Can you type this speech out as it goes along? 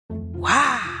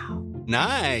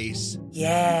Nice.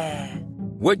 Yeah.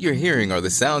 What you're hearing are the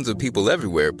sounds of people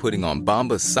everywhere putting on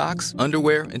Bombas socks,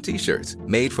 underwear, and T-shirts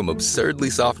made from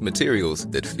absurdly soft materials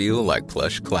that feel like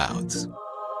plush clouds.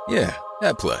 Yeah,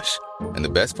 that plush. And the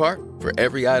best part? For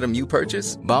every item you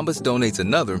purchase, Bombas donates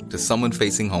another to someone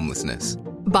facing homelessness.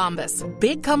 Bombas.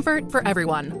 Big comfort for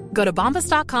everyone. Go to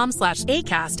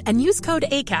bombas.com/ACAST and use code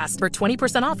ACAST for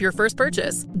 20% off your first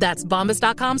purchase. That's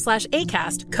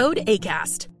bombas.com/ACAST. Code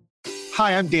ACAST.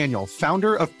 Hi, I'm Daniel,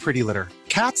 founder of Pretty Litter.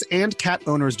 Cats and cat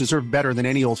owners deserve better than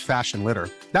any old-fashioned litter.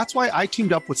 That's why I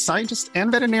teamed up with scientists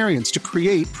and veterinarians to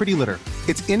create Pretty Litter.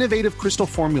 Its innovative crystal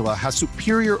formula has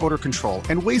superior odor control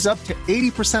and weighs up to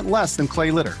 80% less than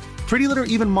clay litter. Pretty Litter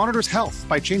even monitors health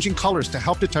by changing colors to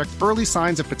help detect early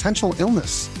signs of potential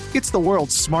illness. It's the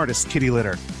world's smartest kitty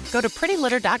litter. Go to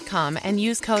prettylitter.com and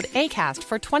use code ACAST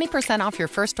for 20% off your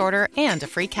first order and a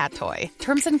free cat toy.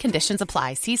 Terms and conditions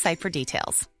apply. See site for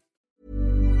details.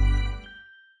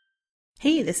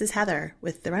 Hey, this is Heather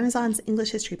with the Renaissance English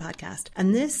History Podcast,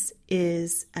 and this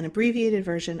is an abbreviated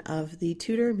version of the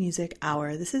Tudor Music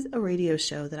Hour. This is a radio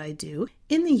show that I do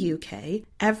in the UK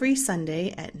every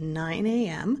Sunday at 9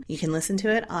 a.m. You can listen to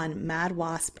it on Mad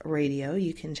Wasp Radio.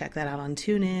 You can check that out on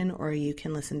TuneIn, or you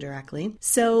can listen directly.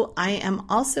 So I am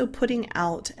also putting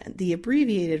out the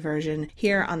abbreviated version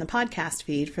here on the podcast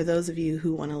feed for those of you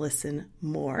who want to listen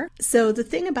more. So the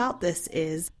thing about this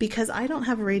is, because I don't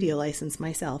have a radio license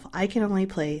myself, I can only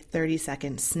play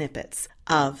 30-second snippets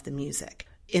of the music.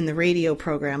 In the radio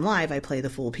program live, I play the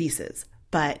full pieces.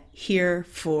 But here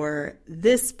for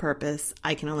this purpose,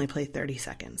 I can only play 30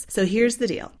 seconds. So here's the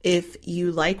deal. If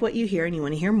you like what you hear and you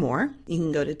want to hear more, you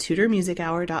can go to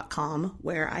tudormusichour.com,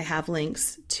 where I have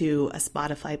links to a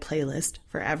Spotify playlist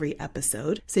for every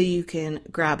episode, so you can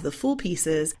grab the full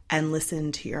pieces and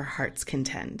listen to your heart's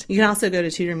content. You can also go to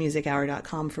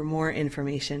tudormusichour.com for more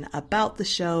information about the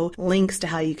show, links to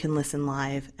how you can listen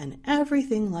live, and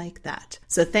everything like that.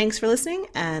 So thanks for listening,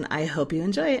 and I hope you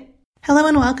enjoy it. Hello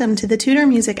and welcome to the Tudor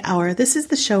Music Hour. This is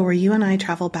the show where you and I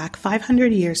travel back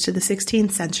 500 years to the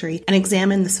 16th century and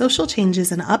examine the social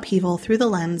changes and upheaval through the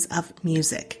lens of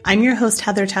music. I'm your host,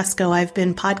 Heather Tesco. I've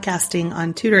been podcasting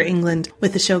on Tudor England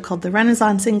with a show called the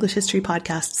Renaissance English History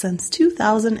Podcast since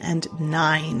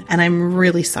 2009. And I'm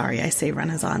really sorry I say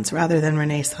Renaissance rather than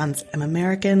Renaissance. I'm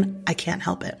American. I can't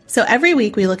help it. So every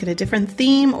week we look at a different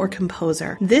theme or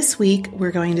composer. This week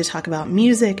we're going to talk about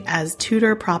music as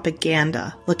Tudor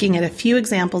propaganda, looking at a few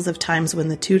examples of times when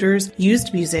the Tudors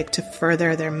used music to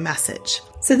further their message.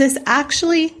 So this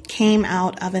actually came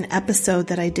out of an episode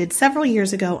that I did several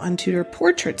years ago on Tudor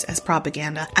portraits as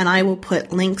propaganda, and I will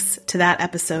put links to that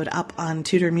episode up on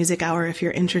Tudor Music Hour if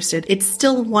you're interested. It's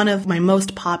still one of my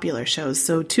most popular shows,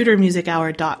 so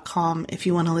tudormusichour.com if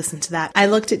you want to listen to that. I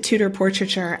looked at Tudor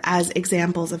portraiture as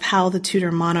examples of how the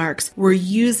Tudor monarchs were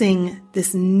using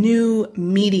this new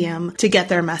medium to get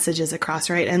their messages across,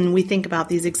 right? And we think about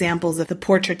these examples of the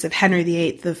portraits of Henry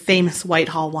VIII, the famous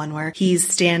Whitehall one where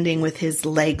he's standing with his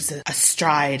legs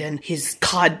astride and his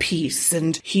codpiece,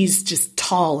 and he's just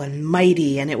tall and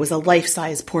mighty, and it was a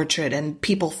life-size portrait, and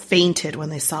people fainted when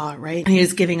they saw it, right? And he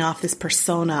was giving off this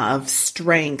persona of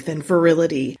strength and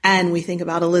virility. And we think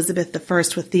about Elizabeth I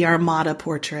with the Armada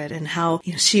portrait and how,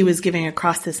 she was giving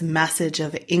across this message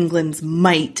of England's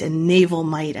might and naval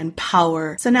might and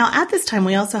power. So now at this time,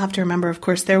 we also have to remember, of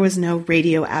course, there was no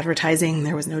radio advertising,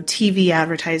 there was no TV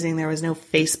advertising, there was no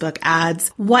Facebook ads.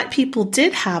 What people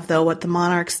did have, though, what the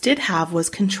monarchs did have, was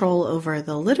control over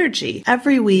the liturgy.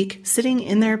 Every week, sitting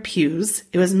in their pews,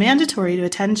 it was mandatory to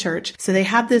attend church, so they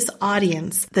had this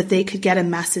audience that they could get a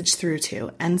message through to,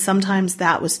 and sometimes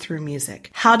that was through music.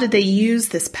 How did they use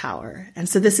this power? And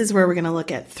so this is where we're going to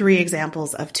look at 3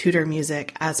 examples of Tudor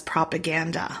music as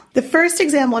propaganda. The first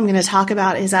example I'm going to talk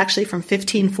about is actually from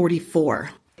 1544.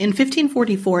 In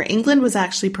 1544, England was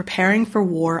actually preparing for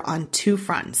war on 2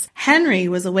 fronts. Henry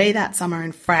was away that summer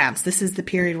in France. This is the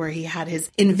period where he had his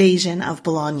invasion of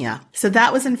Bologna. So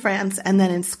that was in France. And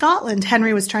then in Scotland,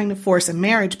 Henry was trying to force a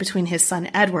marriage between his son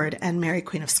Edward and Mary,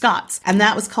 Queen of Scots. And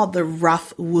that was called the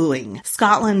Rough Wooing.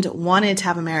 Scotland wanted to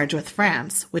have a marriage with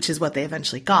France, which is what they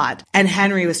eventually got. And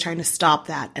Henry was trying to stop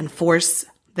that and force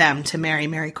them to marry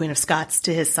Mary, Queen of Scots,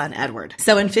 to his son Edward.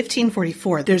 So in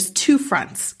 1544, there's 2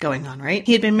 fronts going on, right?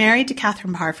 He had been married to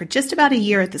Catherine Parr for just about a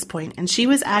year at this point, and she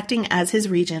was acting as his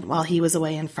regent while he was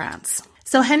away in France.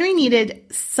 So Henry needed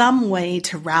some way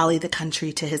to rally the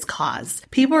country to his cause.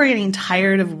 People were getting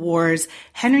tired of wars.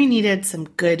 Henry needed some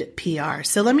good PR.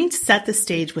 So let me set the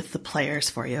stage with the players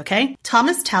for you, okay?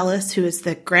 Thomas Tallis, who is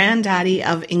the granddaddy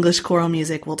of English choral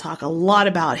music, we'll talk a lot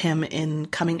about him in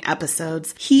coming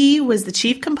episodes. He was the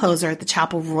chief composer at the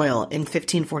Chapel Royal in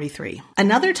 1543.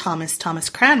 Another Thomas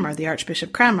Cranmer, the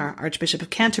Archbishop Cranmer, Archbishop of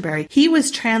Canterbury, he was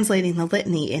translating the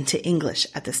litany into English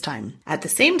at this time. At the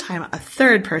same time, a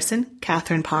third person,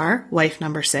 Catherine Parr, wife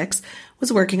number 6,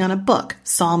 was working on a book,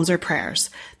 Psalms or Prayers.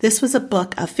 This was a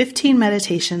book of 15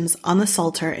 meditations on the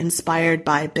Psalter inspired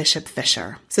by Bishop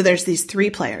Fisher. So there's these 3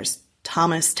 players.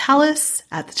 Thomas Tallis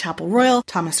at the Chapel Royal,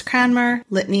 Thomas Cranmer,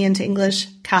 litany into English,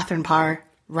 Catherine Parr,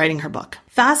 writing her book.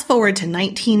 Fast forward to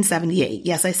 1978.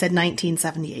 Yes, I said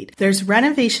 1978. There's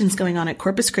renovations going on at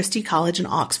Corpus Christi College in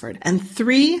Oxford, and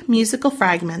 3 musical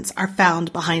fragments are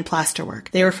found behind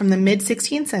plasterwork. They were from the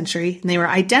mid-16th century, and they were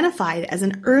identified as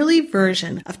an early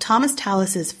version of Thomas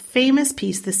Tallis's famous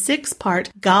piece, the 6-part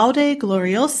Gaude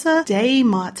Gloriosa Dei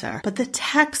Mater. But the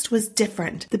text was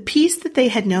different. The piece that they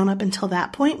had known up until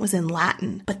that point was in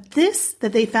Latin. But this,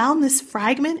 that they found this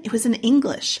fragment, it was in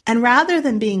English. And rather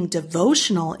than being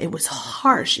devotional, it was harsh.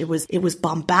 It was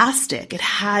bombastic. It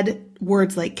had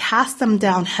words like, cast them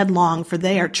down headlong, for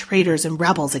they are traitors and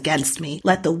rebels against me.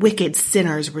 Let the wicked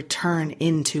sinners return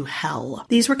into hell.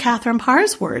 These were Catherine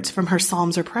Parr's words from her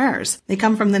Psalms or Prayers. They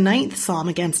come from the 9th Psalm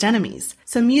against enemies.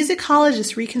 So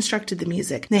musicologists reconstructed the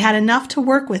music. They had enough to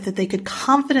work with that they could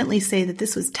confidently say that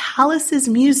this was Tallis's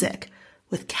music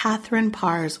with Catherine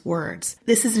Parr's words.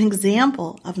 This is an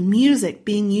example of music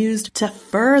being used to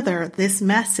further this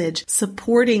message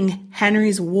supporting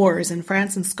Henry's wars in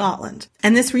France and Scotland.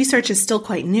 And this research is still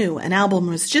quite new. An album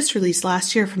was just released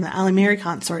last year from the Ali Mary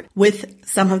Consort with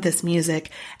some of this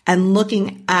music and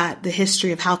looking at the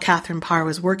history of how Catherine Parr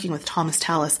was working with Thomas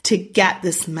Tallis to get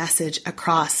this message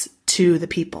across to the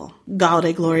people.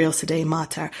 Gaude Gloriosa Dei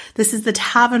Mater. This is the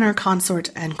Taverner Consort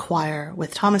and Choir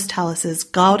with Thomas Tallis's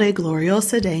Gaude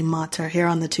Gloriosa Dei Mater here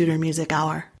on the Tudor Music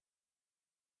Hour.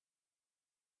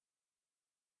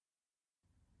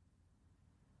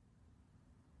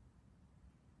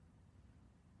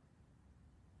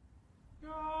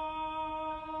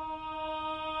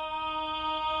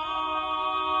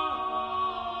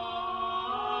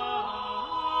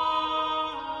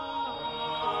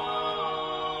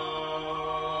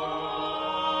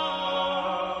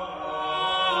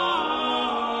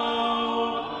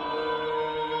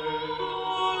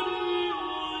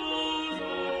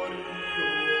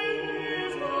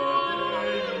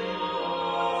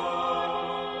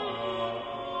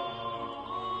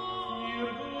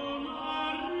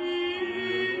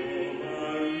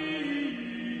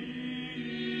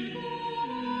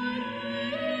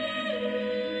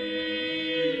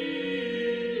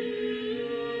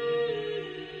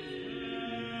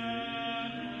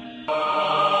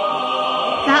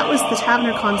 That was the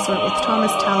Taverner Consort with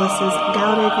Thomas Tallis's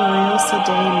Gaude Gloriosa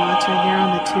Dei Mater here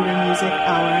on the Tudor Music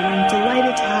Hour, and I'm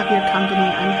delighted to have your company.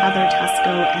 I'm Heather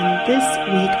Teysko, and this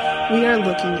week we are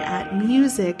looking at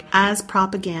music as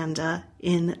propaganda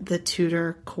in the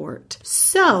Tudor court.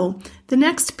 So the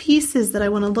next pieces that I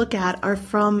want to look at are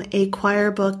from a choir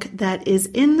book that is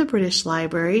in the British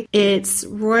Library. It's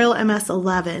Royal MS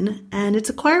 11, and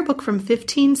it's a choir book from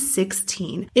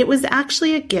 1516. It was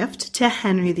actually a gift to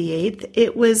Henry VIII.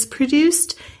 It was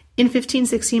produced in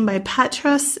 1516 by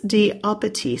Petrus de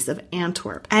Oppitis of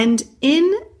Antwerp. And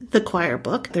in the choir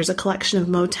book, there's a collection of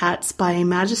motets by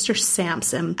Magister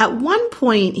Sampson. At one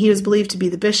point, he was believed to be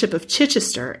the Bishop of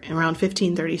Chichester around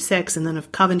 1536 and then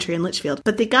of Coventry and Lichfield,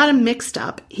 but they got him mixed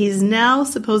up. He's now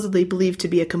supposedly believed to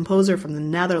be a composer from the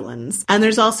Netherlands. And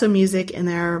there's also music in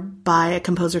there by a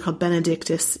composer called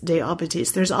Benedictus de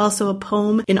Oppitis. There's also a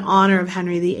poem in honor of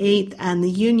Henry VIII and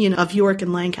the union of York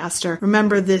and Lancaster.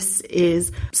 Remember, this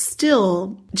is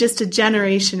still just a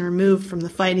generation removed from the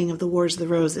fighting of the Wars of the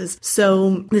Roses.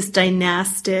 So this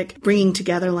dynastic bringing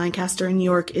together Lancaster and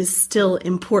York is still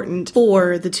important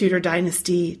for the Tudor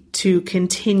dynasty to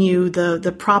continue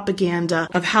the propaganda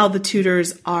of how the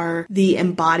Tudors are the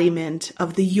embodiment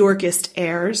of the Yorkist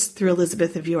heirs through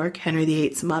Elizabeth of York, Henry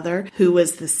VIII's mother, who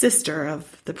was the sister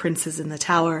of the princes in the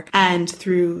Tower, and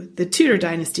through the Tudor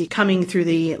dynasty coming through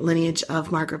the lineage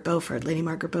of Margaret Beaufort, Lady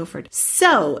Margaret Beaufort.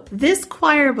 So this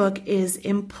choir book is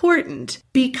important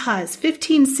because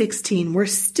 1516, we're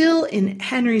still in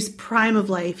Henry's prime of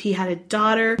life. He had a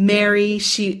daughter, Mary.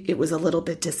 It was a little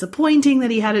bit disappointing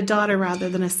that he had a daughter rather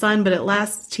than a son, but at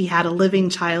last he had a living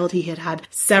child. He had had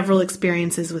several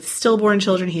experiences with stillborn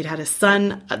children. He had had a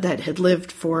son that had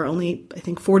lived for only, I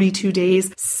think, 42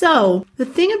 days. So the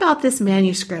thing about this manuscript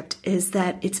manuscript is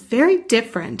that it's very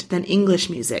different than English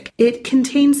music. It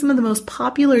contains some of the most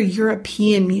popular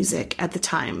European music at the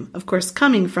time, of course,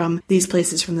 coming from these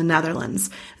places from the Netherlands.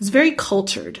 It's very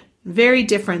cultured, very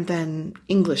different than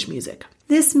English music.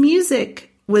 This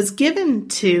music was given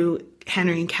to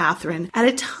Henry and Catherine at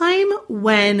a time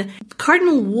when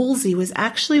Cardinal Wolsey was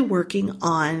actually working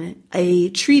on a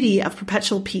treaty of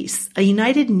perpetual peace, a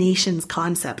United Nations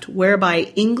concept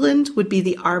whereby England would be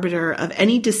the arbiter of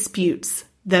any disputes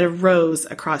that arose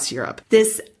across Europe.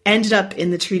 This ended up in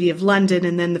the Treaty of London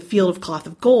and then the Field of Cloth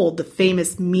of Gold. The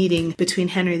famous meeting between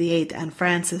Henry VIII and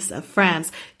Francis of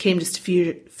France came just a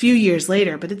few years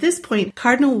later. But at this point,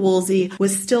 Cardinal Wolsey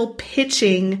was still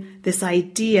pitching this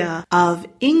idea of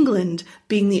England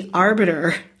being the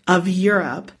arbiter of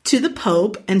Europe to the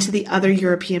Pope and to the other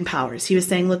European powers. He was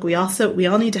saying, look, we all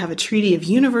need to have a treaty of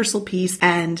universal peace,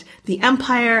 and the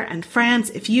Empire and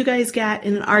France, if you guys get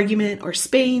in an argument, or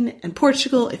Spain and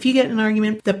Portugal, if you get in an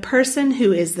argument, the person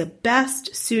who is the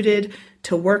best suited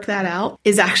to work that out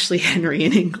is actually Henry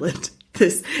in England.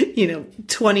 This,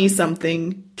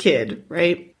 20-something kid,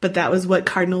 right? But that was what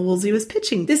Cardinal Wolsey was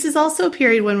pitching. This is also a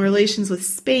period when relations with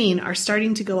Spain are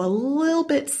starting to go a little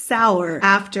bit sour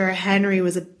after Henry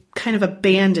was kind of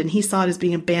abandoned. He saw it as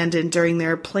being abandoned during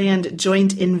their planned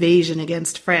joint invasion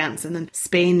against France. And then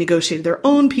Spain negotiated their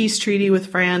own peace treaty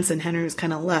with France, and Henry was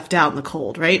kind of left out in the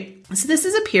cold, right? So this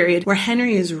is a period where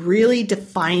Henry is really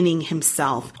defining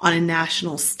himself on a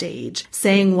national stage,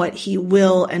 saying what he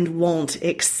will and won't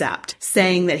accept,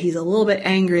 saying that he's a little bit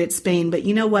angry at Spain, but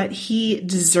you know what? He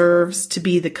deserves to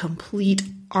be the complete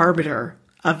arbiter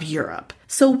of Europe.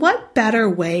 So what better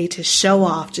way to show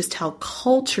off just how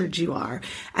cultured you are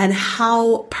and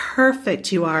how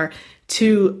perfect you are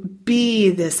to be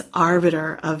this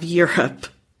arbiter of Europe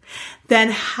than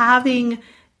having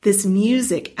this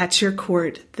music at your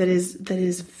court that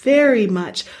is very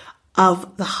much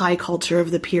of the high culture of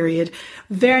the period,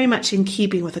 very much in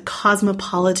keeping with a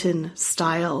cosmopolitan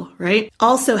style, right?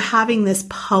 Also having this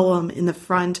poem in the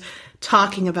front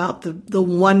talking about the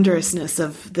wondrousness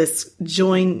of this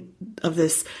joining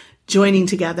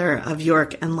together of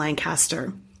York and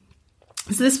Lancaster.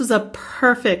 So this was a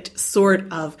perfect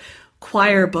sort of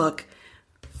choir book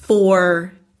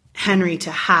for Henry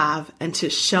to have and to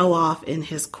show off in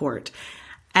his court.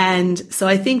 And so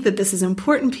I think that this is an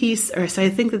important piece, I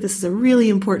think that this is a really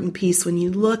important piece when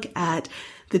you look at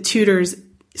the Tudors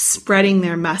spreading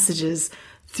their messages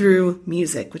through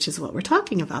music, which is what we're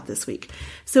talking about this week.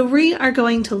 So we are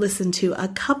going to listen to a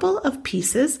couple of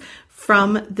pieces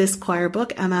from this choir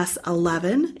book, MS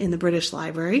 11 in the British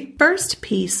Library. First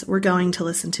piece we're going to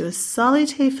listen to is Salute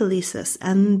Felicis,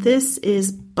 and this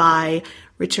is by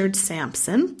Richard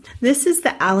Sampson. This is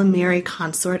the Alamiri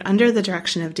Consort under the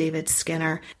direction of David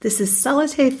Skinner. This is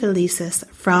Salute Felicis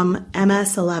from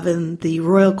MS 11, the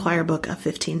Royal Choir Book of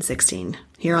 1516,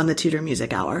 here on the Tudor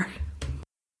Music Hour.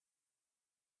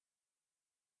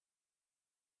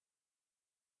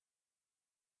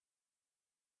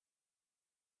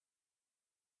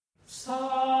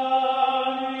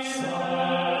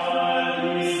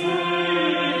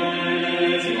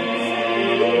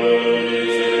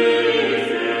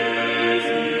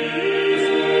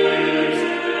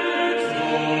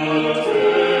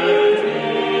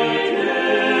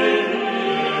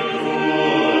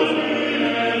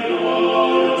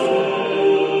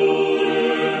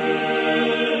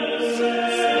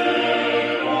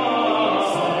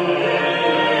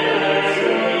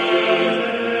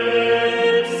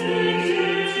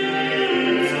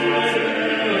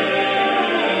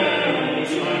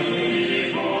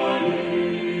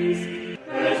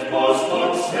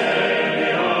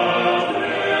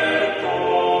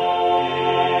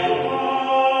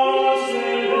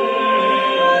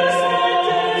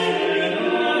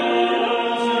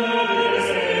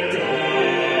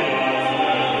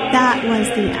 That was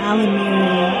the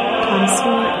Alamiri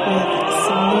Consort with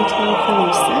Salute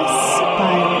Felicis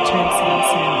by Richard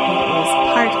Sampson. It is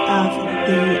part of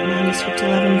the Manuscript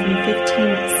 11 from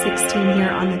 1516 here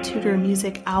on the Tudor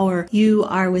Music Hour. You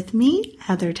are with me,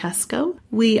 Heather Teysko.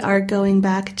 We are going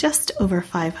back just over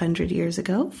 500 years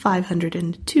ago,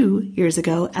 502 years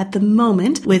ago at the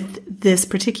moment, with this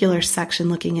particular section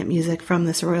looking at music from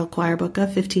this Royal Choir Book of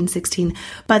 1516.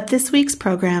 But this week's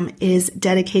program is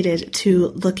dedicated to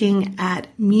looking at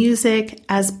music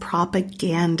as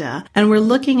propaganda. And we're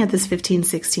looking at this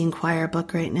 1516 choir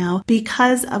book right now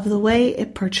because of the way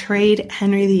it portrayed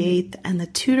Henry VIII and the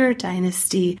Tudor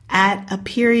dynasty at a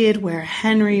period where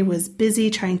Henry was busy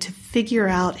trying to figure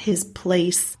out his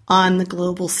place on the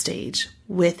global stage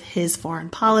with his foreign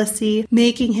policy,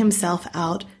 making himself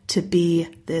out to be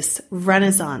this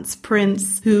Renaissance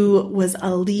prince who was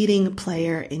a leading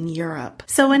player in Europe.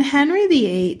 So when Henry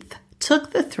VIII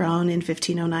took the throne in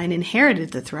 1509,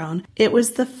 inherited the throne, it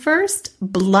was the first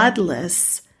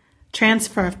bloodless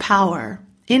transfer of power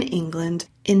in England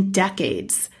in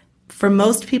decades. For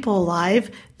most people alive,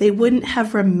 they wouldn't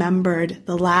have remembered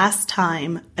the last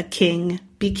time a king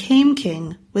became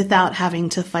king without having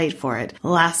to fight for it. The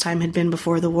last time had been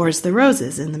before the Wars of the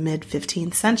Roses in the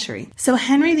mid-15th century. So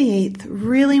Henry VIII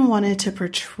really wanted to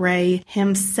portray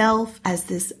himself as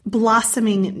this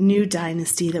blossoming new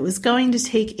dynasty that was going to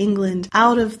take England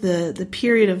out of the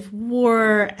period of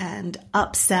war and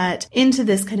upset into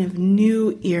this kind of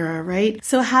new era, right?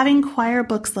 So having choir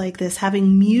books like this,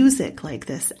 having music like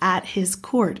this at his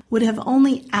court would have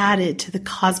only added to the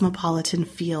cosmopolitan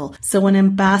feel. So when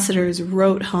ambassadors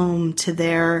wrote home to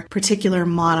their particular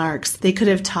monarchs, they could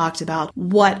have talked about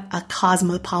what a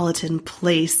cosmopolitan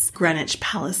place Greenwich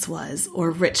Palace was, or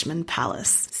Richmond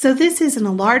Palace. So this is in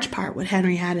a large part what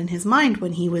Henry had in his mind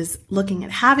when he was looking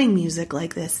at having music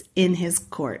like this in his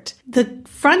court. The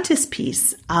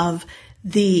frontispiece of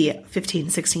the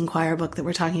 1516 choir book that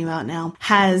we're talking about now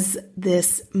has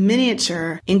this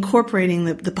miniature incorporating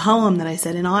the poem that I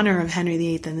said in honor of Henry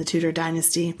VIII and the Tudor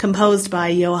dynasty, composed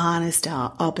by Johannes de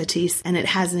Auppertius, and it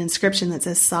has an inscription that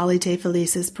says Salite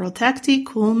felicis protecti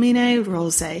culmine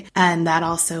rose, and that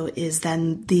also is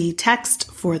then the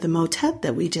text for the motet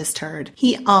that we just heard.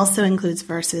 He also includes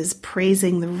verses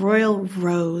praising the royal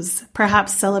rose,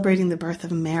 perhaps celebrating the birth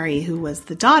of Mary, who was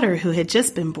the daughter who had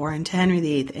just been born to Henry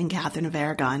VIII and Catherine of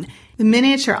Aragon. The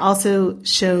miniature also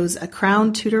shows a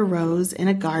crowned Tudor rose in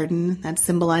a garden that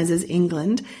symbolizes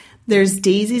England. There's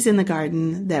daisies in the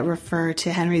garden that refer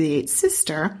to Henry VIII's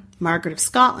sister, Margaret of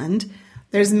Scotland.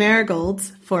 There's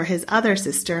marigolds for his other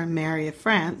sister, Mary of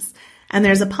France. And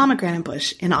there's a pomegranate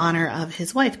bush in honor of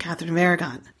his wife, Catherine of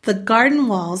Aragon. The garden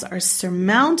walls are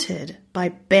surmounted by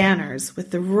banners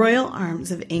with the royal arms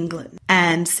of England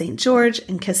and St. George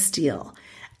and Castile.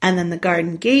 And then the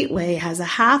garden gateway has a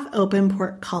half-open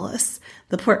portcullis.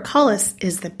 The portcullis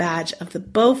is the badge of the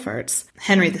Beauforts.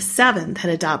 Henry VII had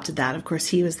adopted that. Of course,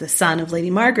 he was the son of Lady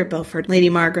Margaret Beaufort. Lady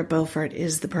Margaret Beaufort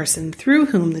is the person through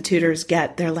whom the Tudors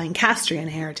get their Lancastrian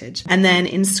heritage. And then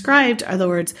inscribed are the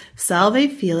words,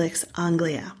 Salve Felix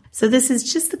Anglia. So this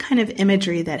is just the kind of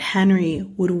imagery that Henry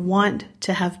would want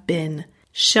to have been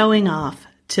showing off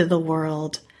to the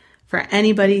world for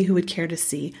anybody who would care to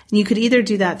see. And you could either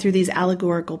do that through these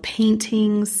allegorical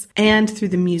paintings and through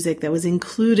the music that was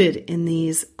included in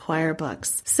these choir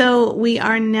books. So we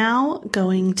are now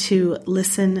going to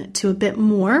listen to a bit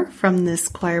more from this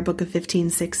choir book of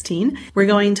 1516. We're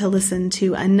going to listen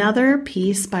to another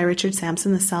piece by Richard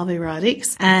Sampson, the Salve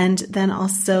Radix, and then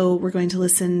also we're going to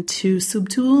listen to Sub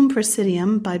Tuum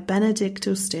Presidium by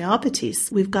Benedictus de Auppertius.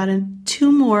 We've got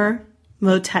two more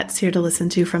motets here to listen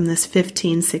to from this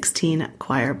 1516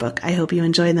 choir book. I hope you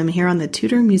enjoy them here on the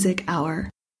Tudor Music Hour.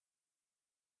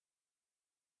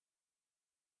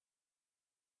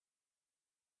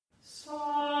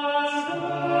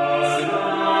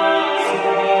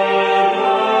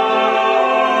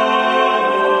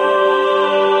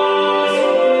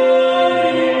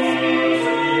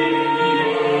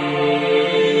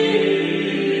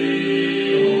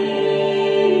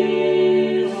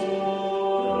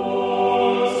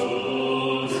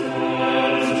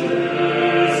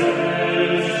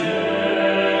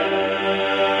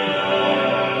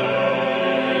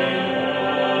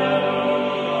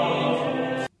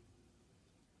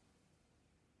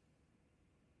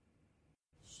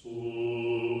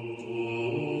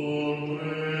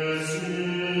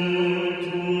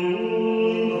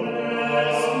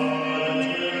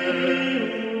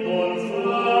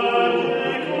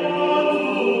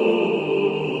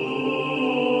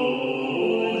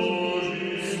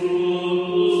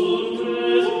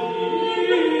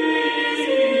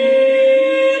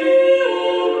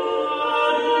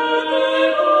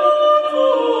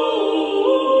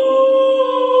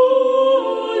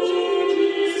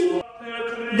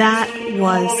 That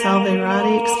was Salve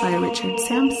Radix by Richard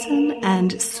Sampson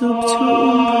and Sub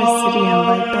Tuum Presidium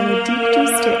by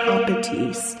Benedictus de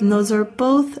Auppertius. And those are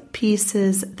both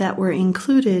pieces that were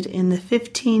included in the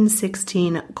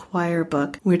 1516 choir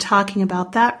book. We're talking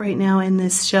about that right now in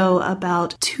this show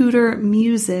about Tudor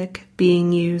music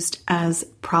being used as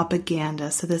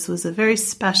propaganda. So this was a very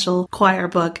special choir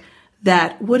book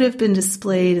that would have been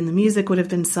displayed and the music would have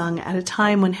been sung at a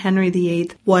time when Henry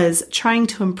VIII was trying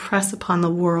to impress upon the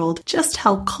world just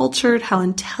how cultured, how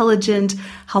intelligent,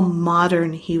 how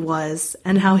modern he was,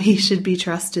 and how he should be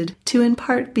trusted to in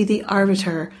part be the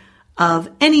arbiter of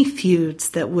any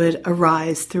feuds that would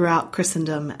arise throughout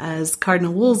Christendom as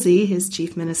Cardinal Wolsey, his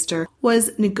chief minister,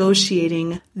 was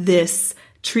negotiating this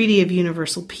Treaty of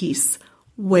Universal Peace,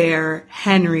 where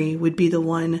Henry would be the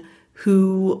one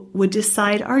who would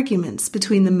decide arguments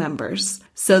between the members.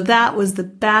 So that was the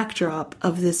backdrop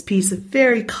of this piece of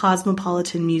very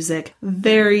cosmopolitan music,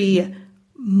 very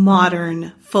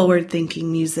modern,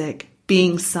 forward-thinking music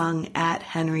being sung at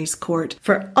Henry's court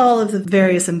for all of the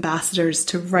various ambassadors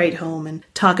to write home and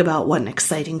talk about what an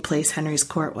exciting place Henry's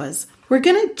court was. We're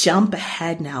going to jump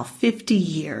ahead now 50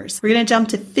 years. We're going to jump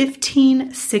to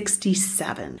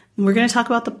 1567. And we're going to talk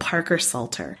about the Parker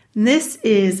Psalter. And this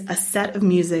is a set of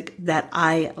music that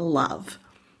I love.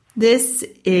 This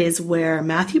is where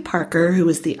Matthew Parker, who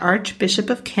was the Archbishop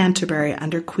of Canterbury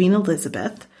under Queen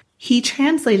Elizabeth, he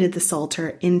translated the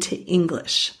Psalter into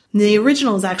English. The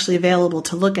original is actually available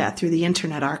to look at through the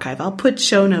Internet Archive. I'll put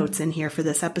show notes in here for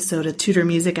this episode at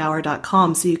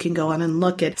TudorMusicHour.com so you can go on and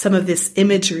look at some of this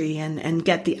imagery and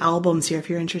get the albums here if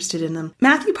you're interested in them.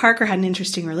 Matthew Parker had an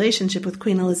interesting relationship with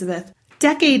Queen Elizabeth.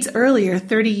 Decades earlier,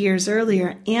 30 years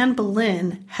earlier, Anne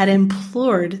Boleyn had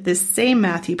implored this same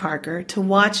Matthew Parker to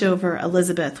watch over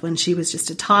Elizabeth when she was just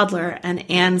a toddler, and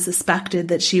Anne suspected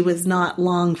that she was not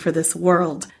long for this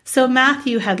world. So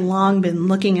Matthew had long been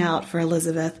looking out for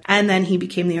Elizabeth, and then he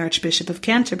became the Archbishop of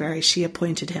Canterbury. She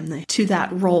appointed him to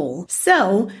that role.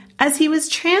 So as he was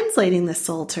translating the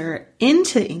Psalter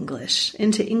into English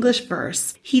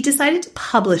verse, he decided to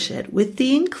publish it with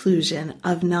the inclusion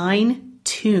of 9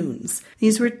 tunes.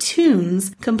 These were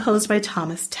tunes composed by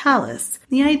Thomas Tallis.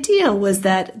 The idea was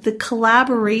that the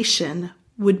collaboration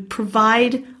would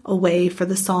provide a way for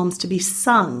the Psalms to be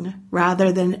sung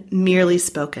rather than merely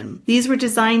spoken. These were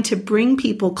designed to bring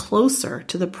people closer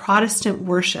to the Protestant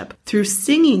worship through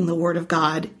singing the Word of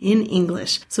God in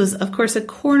English. So, of course, a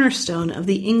cornerstone of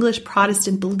the English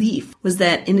Protestant belief was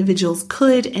that individuals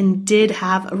could and did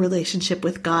have a relationship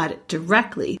with God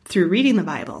directly through reading the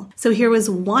Bible. So here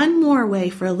was one more way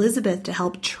for Elizabeth to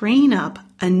help train up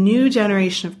a new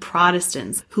generation of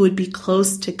Protestants who would be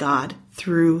close to God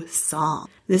through song.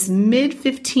 This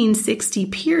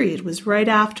mid-1560 period was right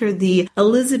after the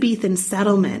Elizabethan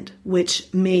settlement, which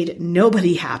made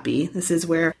nobody happy. This is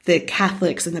where the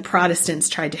Catholics and the Protestants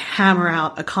tried to hammer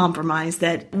out a compromise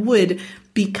that would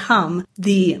become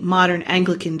the modern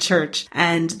Anglican Church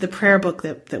and the prayer book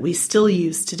that we still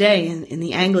use today in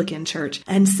the Anglican Church.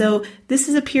 And so this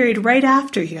is a period right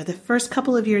after here, the first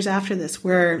couple of years after this,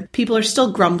 where people are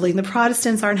still grumbling. The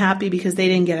Protestants aren't happy because they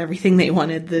didn't get everything they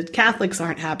wanted. The Catholics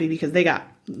aren't happy because they got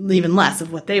even less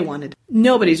of what they wanted.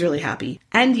 Nobody's really happy.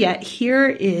 And yet here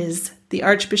is the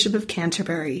Archbishop of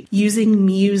Canterbury using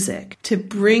music to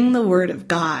bring the Word of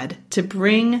God, to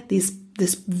bring this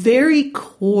very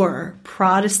core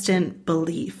Protestant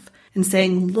belief and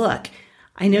saying, look,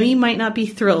 I know you might not be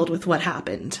thrilled with what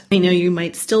happened. I know you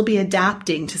might still be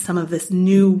adapting to some of this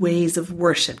new ways of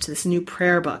worship, to this new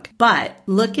prayer book. But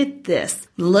look at this.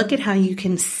 Look at how you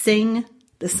can sing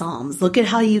the Psalms. Look at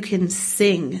how you can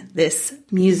sing this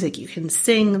music. You can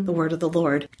sing the word of the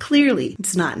Lord. Clearly,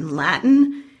 it's not in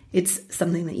Latin. It's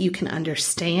something that you can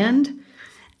understand.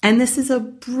 And this is a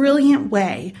brilliant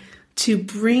way to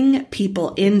bring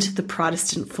people into the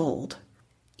Protestant fold.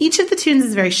 Each of the tunes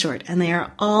is very short, and they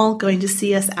are all going to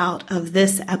see us out of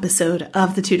this episode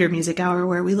of the Tudor Music Hour,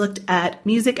 where we looked at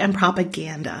music and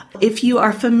propaganda. If you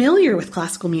are familiar with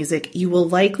classical music, you will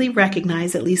likely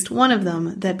recognize at least one of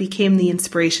them that became the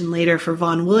inspiration later for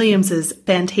Vaughan Williams's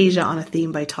Fantasia on a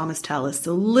Theme by Thomas Tallis.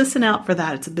 So listen out for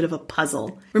that. It's a bit of a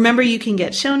puzzle. Remember, you can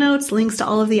get show notes, links to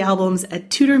all of the albums at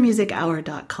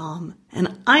TudorMusicHour.com.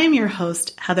 And I am your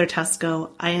host, Heather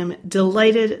Teysko. I am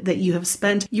delighted that you have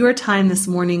spent your time this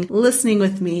morning listening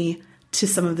with me to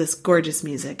some of this gorgeous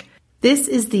music. This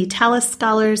is the Tallis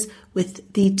Scholars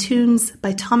with the tunes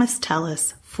by Thomas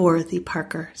Tallis for the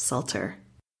Parker Psalter.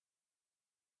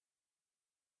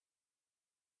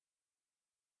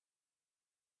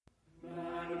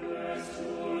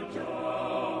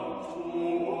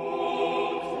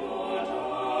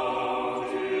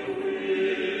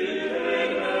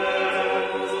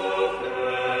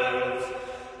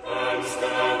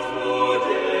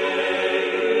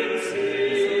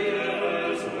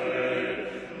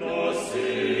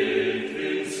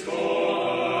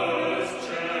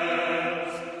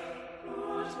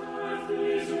 Thank you.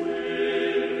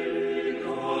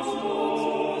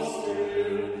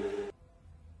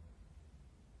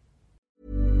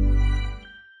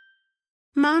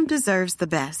 Mom deserves the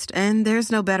best, and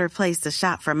there's no better place to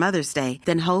shop for Mother's Day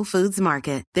than Whole Foods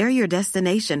Market. They're your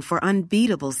destination for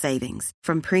unbeatable savings,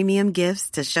 from premium gifts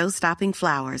to show-stopping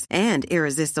flowers and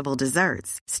irresistible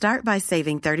desserts. Start by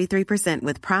saving 33%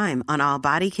 with Prime on all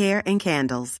body care and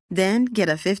candles. Then get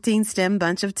a 15-stem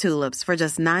bunch of tulips for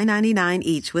just $9.99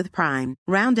 each with Prime.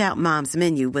 Round out Mom's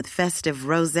menu with festive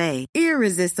rosé,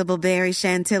 irresistible berry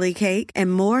chantilly cake,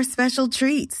 and more special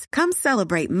treats. Come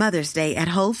celebrate Mother's Day at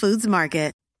Whole Foods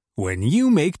Market. When you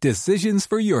make decisions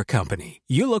for your company,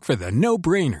 you look for the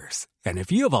no-brainers. And if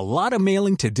you have a lot of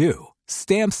mailing to do,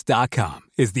 Stamps.com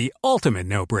is the ultimate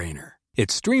no-brainer. It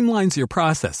streamlines your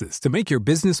processes to make your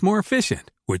business more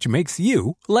efficient, which makes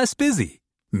you less busy.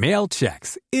 Mail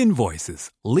checks,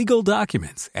 invoices, legal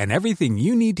documents, and everything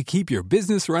you need to keep your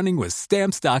business running with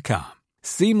Stamps.com.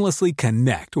 Seamlessly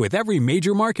connect with every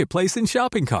major marketplace and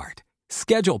shopping cart.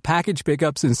 Schedule package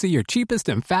pickups and see your cheapest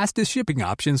and fastest shipping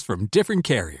options from different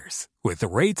carriers, with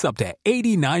rates up to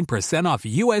 89% off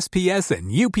USPS and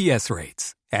UPS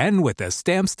rates. And with the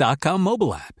Stamps.com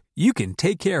mobile app, you can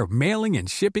take care of mailing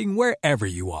and shipping wherever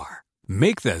you are.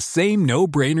 Make the same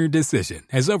no-brainer decision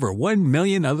as over 1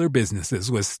 million other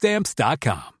businesses with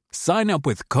Stamps.com. Sign up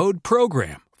with code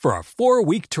PROGRAM for a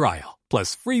 4-week trial,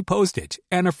 plus free postage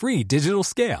and a free digital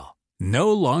scale.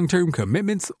 No long-term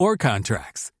commitments or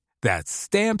contracts. That's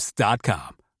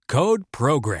Stamps.com. Code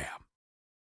PROGRAM.